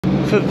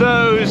For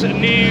those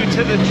new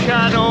to the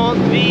channel,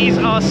 these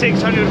are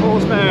 600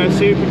 horsepower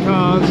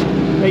supercars.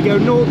 They go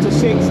 0 to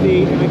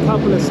 60 in a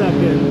couple of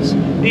seconds.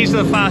 These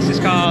are the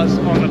fastest cars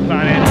on the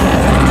planet.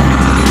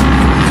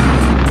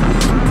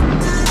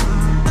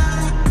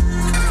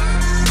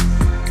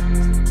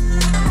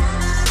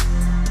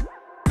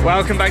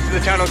 Welcome back to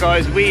the channel,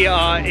 guys. We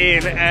are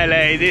in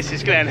LA. This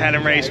is Glen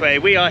Helen Raceway.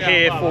 We are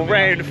here for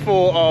round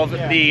 4 of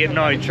the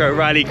Nitro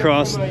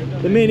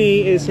Rallycross. The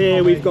Mini is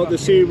here. We've got the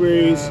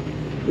Subarus,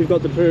 we've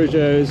got the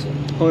Peugeots,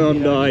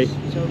 Hyundai,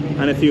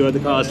 and a few other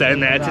cars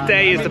down there.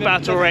 Today is the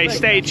battle race.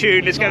 Stay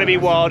tuned. It's going to be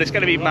wild. It's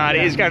going to be mad.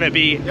 It is going to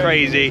be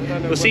crazy.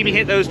 You'll see me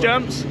hit those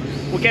jumps.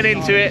 We'll get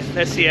into it.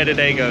 Let's see how the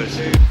day goes.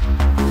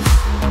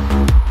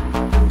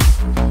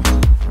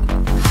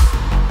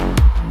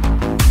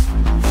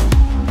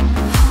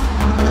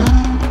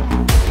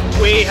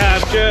 We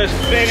have just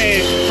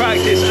finished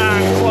practice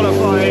and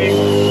qualifying.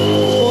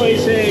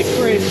 Boys here,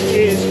 Chris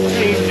is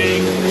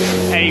changing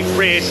a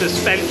rear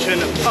suspension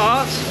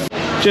part.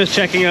 Just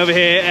checking over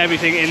here,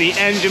 everything in the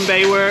engine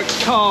bay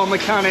works. Car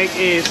mechanic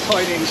is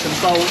tightening some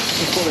bolts,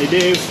 that's what they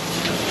do.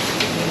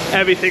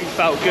 Everything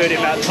felt good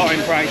in that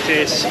time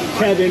practice.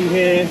 Kevin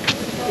here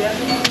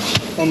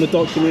on the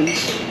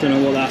documents, don't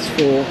know what that's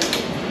for,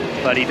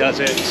 but he does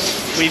it.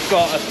 We've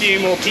got a few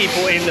more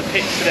people in the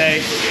pit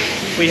today.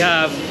 We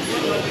have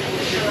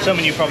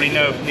someone you probably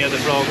know from the other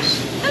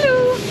vlogs.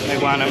 Hello!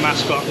 Iguana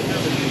mascot.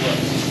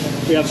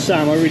 We have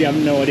Sam. I really have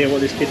no idea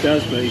what this kid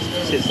does, but he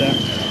sits there.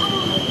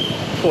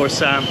 Poor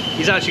Sam.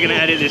 He's actually going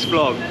to edit this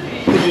vlog.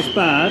 Is this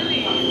bad?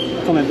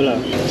 Comment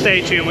below.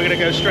 Stay tuned. We're going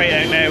to go straight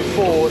out now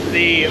for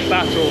the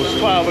battles.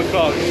 12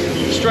 o'clock.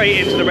 Straight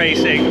into the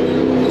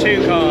racing.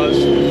 2 cars,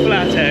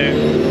 flat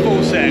out,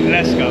 full set.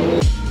 Let's go.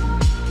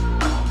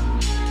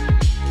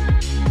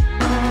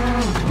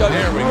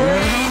 There we go.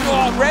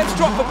 Oh, revs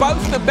drop for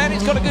both of them.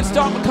 Bennett's got a good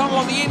start. McConnell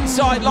on the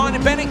inside line,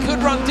 and Bennett could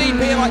run deep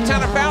here like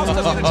Tanner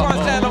Fausta's going to try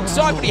and stay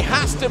alongside, but he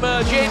has to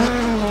merge in.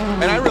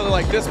 And I really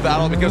like this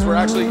battle because we're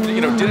actually,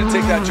 didn't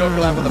take that Joker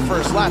lap on the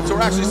first lap, so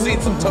we're actually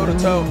seeing some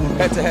toe-to-toe,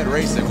 head-to-head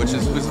racing, which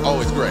is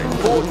always great.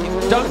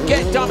 Don't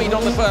get dummied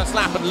on the first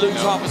lap and lose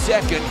half a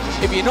second.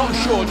 If you're not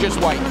sure, just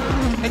wait.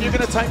 And you're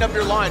going to tighten up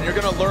your line. You're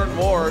going to learn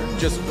more,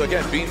 just,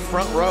 again, being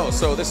front row.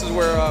 So this is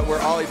where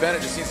Oliver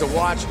Bennett just needs to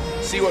watch,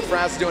 see what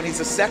Fraz is doing. He's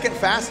the second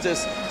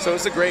fastest, so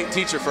it's a great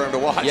teacher for him to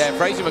watch. Yeah,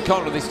 Fraser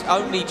McConnell has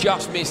only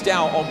just missed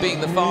out on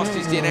being the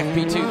fastest in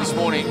FP2 this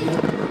morning.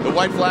 The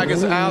white flag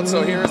is out,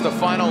 so here's the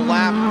final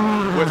lap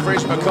with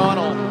Fraser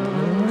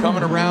McConnell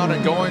coming around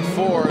and going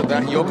for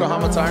that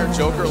Yokohama Tire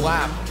Joker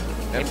lap.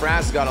 And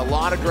Fraz got a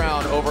lot of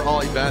ground over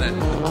Oliver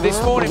Bennett.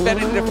 This morning,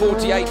 Bennett did a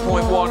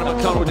 48.1 and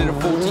McConnell did a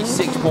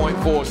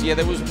 46.4. So yeah,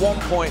 there was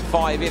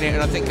 1.5 in it,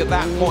 and I think at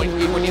that point,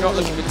 when you're not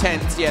looking for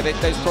tenths, yeah,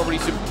 there's probably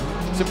some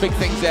big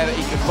things there that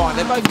you can find.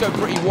 They both go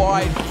pretty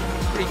wide,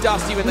 pretty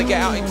dusty when they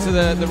get out into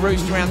the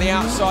roost around the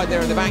outside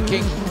there in the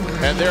banking.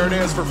 And there it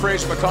is for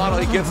Fraser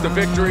McConnell. He gets the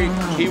victory.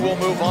 He will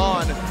move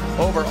on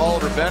over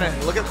Oliver Bennett.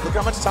 Look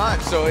how much time.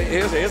 So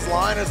his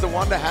line is the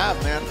one to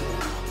have, man.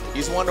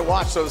 He's one to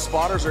watch, so the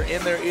spotters are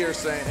in their ears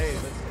saying, hey.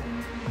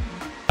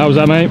 How was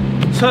that, mate?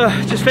 So,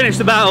 just finished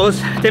the battles,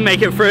 didn't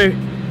make it through.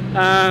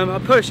 I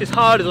pushed as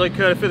hard as I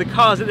could for the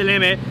cars at the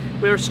limit.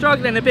 We were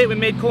struggling a bit with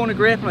mid-corner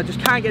grip, and I just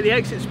can't get the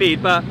exit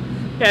speed, but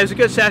yeah, it was a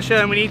good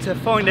session. We need to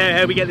find out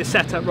how we get this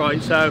set up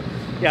right, so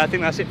yeah, I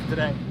think that's it for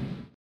today.